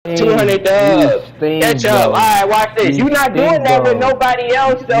200 dubs. Catch up. Alright, watch this. You not doing that with nobody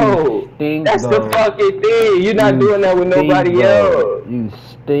else, though. That's the fucking thing. You're not doing that with nobody else. You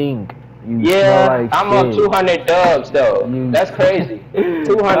stink. Yeah, I'm up 200 dubs, though. That's crazy.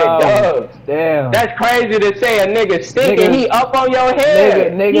 200 dubs. Damn. That's crazy to say a nigga stinking. He up on your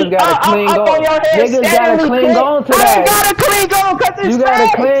head. Niggas gotta cling on. Niggas gotta cling on to that. I ain't gotta cling on because it's you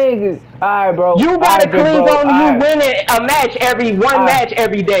gotta cling. Alright, bro. You gotta cling on. You winning a match one match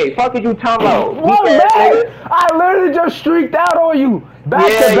every day. Fuck is you talking about? One match? I literally just streaked out on you. Back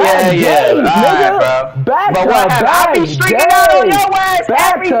to back days, nigga. Back to back days. I be streaking out on your ass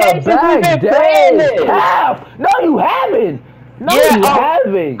every day since we've been playing this. No, you haven't. No, you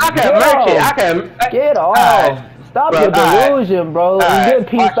haven't. I can merch it. I can get off. Stop the delusion, bro. You get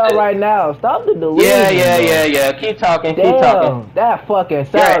pieced out right now. Stop the delusion. Yeah. Keep talking. Keep talking. That fucking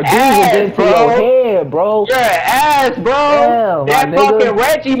sour diesel into your head, bro. You're an ass, bro. That fucking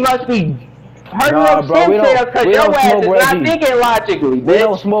Reggie must be hurting up stem cells because your ass is not thinking logically, bitch. We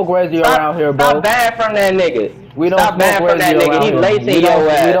don't smoke Reggie around here, bro. Stop banned from that nigga. We don't Stop smoke Reggie around here. He lacing your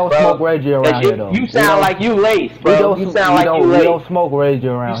ass, we don't smoke Reggie around here, though. You sound like you lace, bro. You sound like you lace. We don't smoke Reggie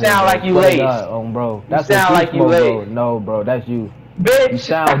around here. You sound like you lace. Bro. That's you sound like you lace. No, bro, that's you. Bitch,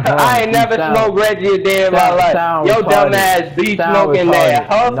 I ain't never smoked Reggie a day in my life. Your dumb ass be smoking that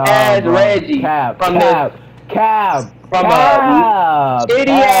huff ass Reggie from a shitty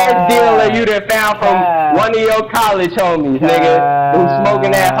ass dealer you done found from one of your college homies, nigga, who's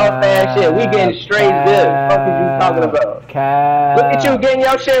smoking that huff ass shit. We getting straight zips. What is you talking about? Look at you getting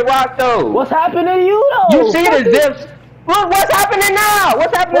your shit rocked though. What's happening to you though? You see the zips? Look, what's happening now?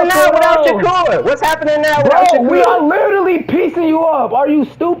 What's happening now without Shakur? What's happening now without Shakur? We are literally piecing you up. Are you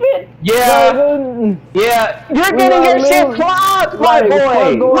stupid? Yeah. You're getting your shit clogged, my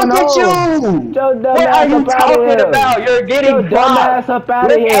boy. Look at you. What are you talking about? You're getting clogged.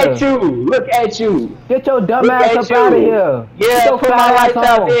 Look at you. Look at you. Get your dumb ass up out of here. Yeah, put my lights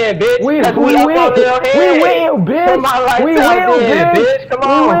out there, bitch. We will, bitch. We will, bitch. Come on. We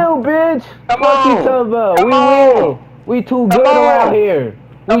will, bitch. Come on. We will. We too good around here.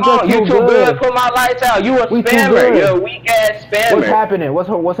 You too good. Put my lights out. You a spammer. You're a weak ass spammer. What's happening?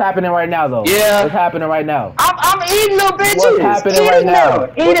 What's happening right now though? Yeah. What's happening right now? I'm eating little bitches. What's happening right now?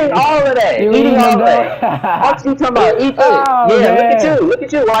 Eating all of that. Eating all of that. What's you talking about? Eat it. Look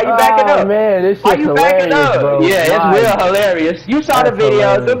at you. Why you backing up? Man, this shit's hilarious, bro. Yeah, it's real hilarious. You saw the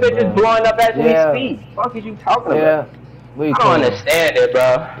videos. Them bitches blowing up as we speak. What is you talking about? I don't understand it,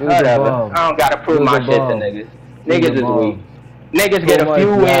 bro. Whatever. I don't gotta prove my shit to niggas. Niggas is weak. Niggas get a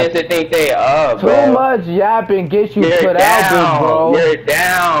few wins and think they up, bro. Too much yapping gets you put out, bro. You're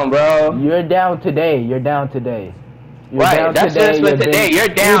down, bro. You're down today. You're down today. Right, that's just for today. You're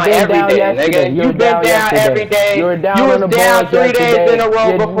down every day, nigga. You've been down every day. You was down 3 days in a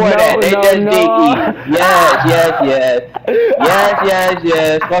row before that. They just dicky. Yes.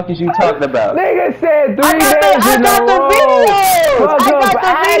 What is you talking about? Nigga said 3 days in a row. I got the videos.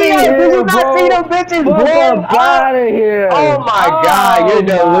 Did you not see them bitches blowing up? Out of here. Oh my God, you're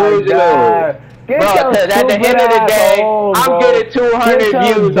delusional. Bro, because at the end of the day, I'm getting 200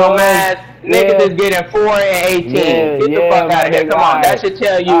 views on my niggas is getting 4 and 18. Get the fuck out of here. Come on. That should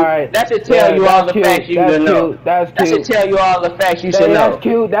tell you. That should tell you all the facts you should know. That should tell you all the facts you should know.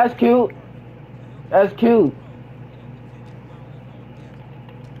 That's cute.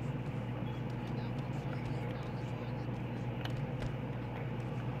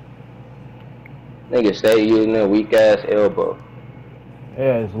 Niggas stay using a weak ass elbow.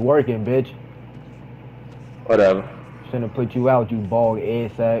 Yeah, it's working, bitch. Whatever. Shouldn't put you out, you bald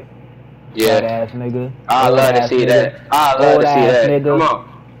egg sack. Yeah. Ass nigga. I love to see that. I love to see that. Nigga. Come on.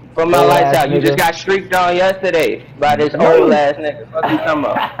 Put my lights out. You just got streaked on yesterday by this old ass nigga. What you talking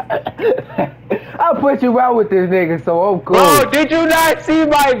about? I'll put you out with this nigga, so I'm cool. Bro, did you not see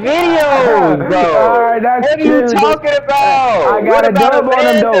my videos, bro? Alright, that's what are you talking about? I got a dub on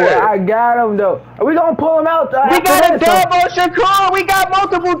him, though. I got him, though. Are we gonna pull him out? We got a dub on Shakur. We got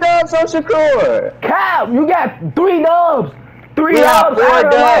multiple dubs on Shakur. Cap, you got 3 dubs. 4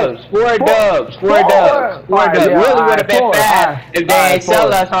 dubs. Four dubs. Really would have been fast if they ain't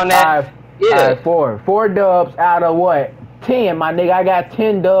sell us on that. Yeah. 4 dubs out of what? 10, my nigga. I got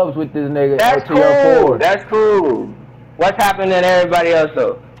 10 dubs with this nigga. That's cool. That's cool. What's happening to everybody else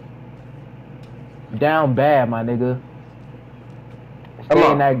though? Down bad, my nigga.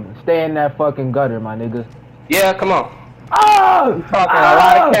 Stay in that fucking gutter, my nigga. Yeah, come on. You talking a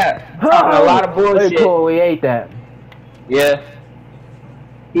lot of cap. Talking a lot of bullshit. Cool, we ate that. Yeah.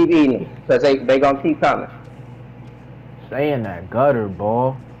 Keep eating, cause they gonna keep coming. Stay in that gutter,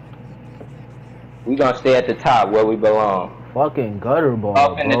 boy. We gonna stay at the top where we belong. Fucking gutter ball,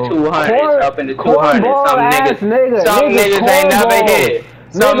 Up in the bro. 200s, up in the 200s. Some niggas ain't never hit.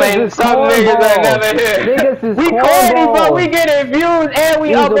 Some niggas ain't never hit. Niggas is we corny, bro. We getting views and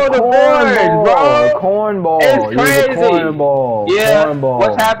we up on the boards, bro. Cornball. It's crazy. Cornball. Yeah. Cornball.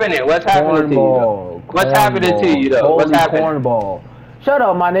 What's happening? What's happening to you, though? What's happening to you, though? What's happening? Cornball. Shut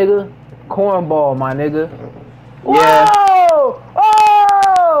up, my nigga. Cornball, my nigga. Yeah. Whoa!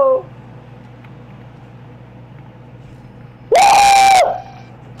 Oh!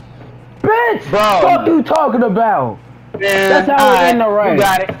 Bitch! Bro. What you talking about? Man, that's how we in the round. You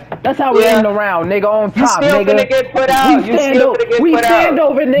got it. That's how we in the round, nigga. On top, you still nigga. Finna get put out. We stand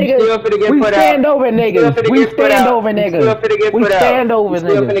over niggas. We stand over niggas. We stand over niggas. We stand over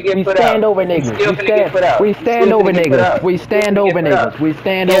niggas. We stand over niggas. We stand over niggas. We stand over niggas. We stand over niggas. We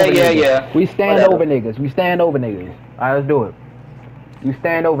stand over niggas. We stand over niggas. We stand over niggas. Alright, let's do it. We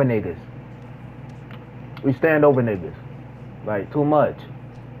stand over niggas. We stand over niggas. Like, too much.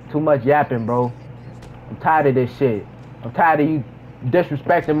 Too much yapping, bro. I'm tired of this shit. I'm tired of you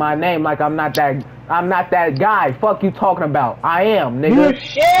disrespecting my name like I'm not that guy. Fuck you talking about. I am, nigga. You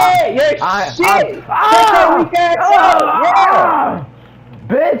shit. You're shit.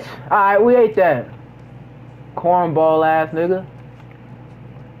 Bitch. Alright, we ate that. Cornball ass nigga.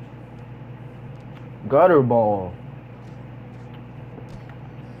 Gutter ball.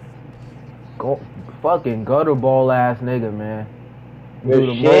 Fucking gutter ball ass nigga, man.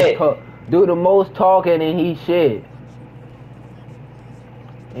 Do the most talking and he shit.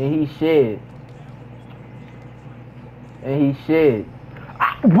 And he shit. And he shit.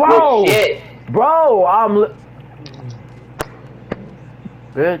 Bro! Shit. Bro,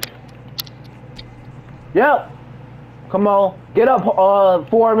 bitch. Yep. Come on. Get up,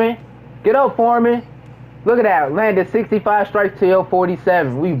 Forman. Get up, Forman. Look at that. Landed 65 strikes to your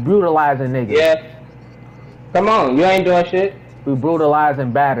 47. We brutalizing niggas. Yeah. Come on. You ain't doing shit. We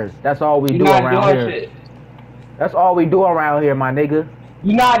brutalizing batters. That's all we do around here. Shit. That's all we do around here, my nigga.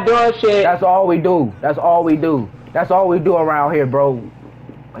 You not doing shit. That's all we do. That's all we do. That's all we do around here, bro.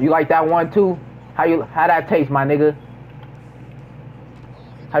 You like that one too? How that taste, my nigga?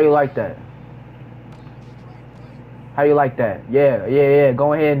 How you like that? How you like that? Yeah.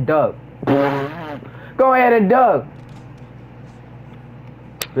 Go ahead and duck. Go ahead and duck.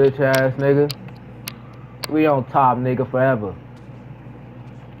 Bitch ass nigga. We on top, nigga, forever.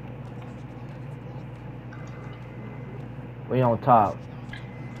 We on top.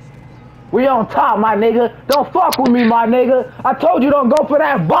 We on top, my nigga. Don't fuck with me, my nigga. I told you don't go for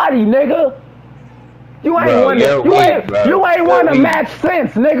that body, nigga. You ain't won a match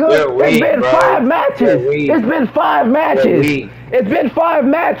since, nigga. It's been 5 matches. It's been 5 matches. It's been 5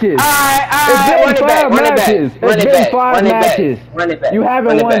 matches. It's been 5 matches. It's been 5 matches. You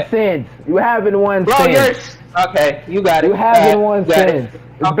haven't won since. You haven't won since. Okay, you got it. You haven't won since.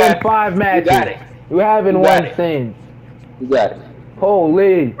 It's been 5 matches. You haven't won since. You got it.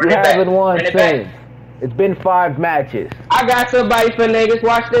 Holy, you haven't won since. It's been 5 matches. I got somebody for niggas.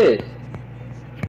 Watch this.